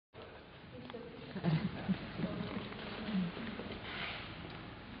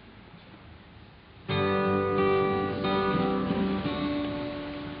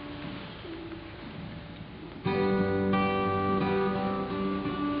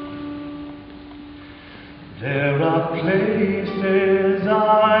There are places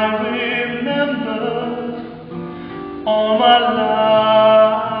I remember all my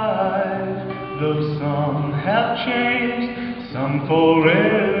life, though some have changed, some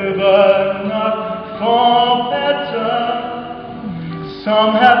forever, not for better.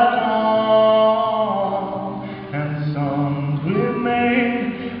 Some have gone and some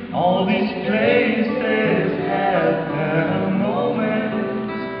remain. All these places had their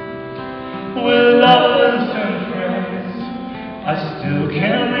moments with lovers and friends. I still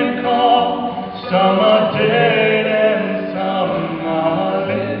can recall. Some are dead and some are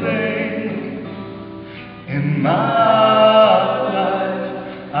living. In my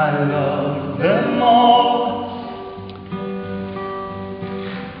life I love them all.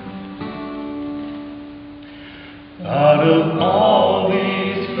 Out of all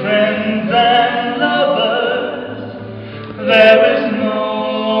these friends and lovers, there is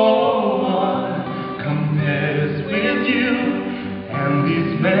no one compares with you, and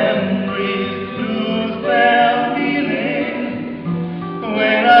these memories lose their meaning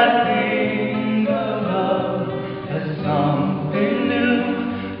when I think of love as something new.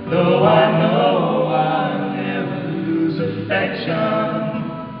 Though I know I'll never lose affection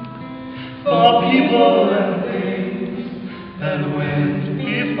for people and things that went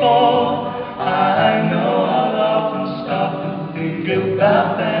before. I know I'll often stop and think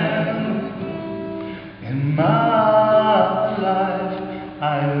about them. In my life I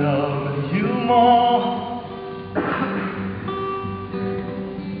love you more.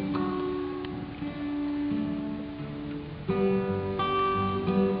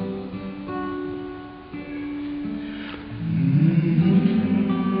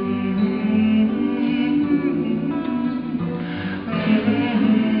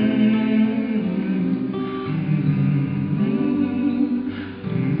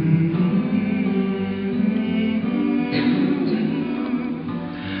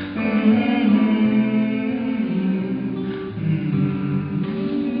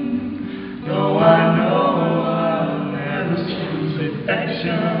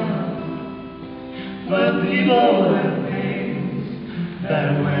 With people and things that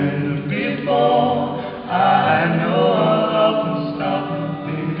went before, I know I'll often stop and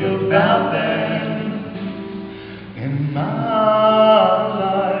think about them. In my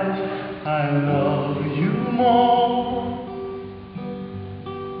life, I love you more.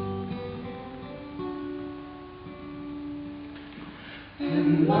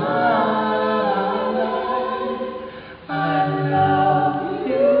 In my life,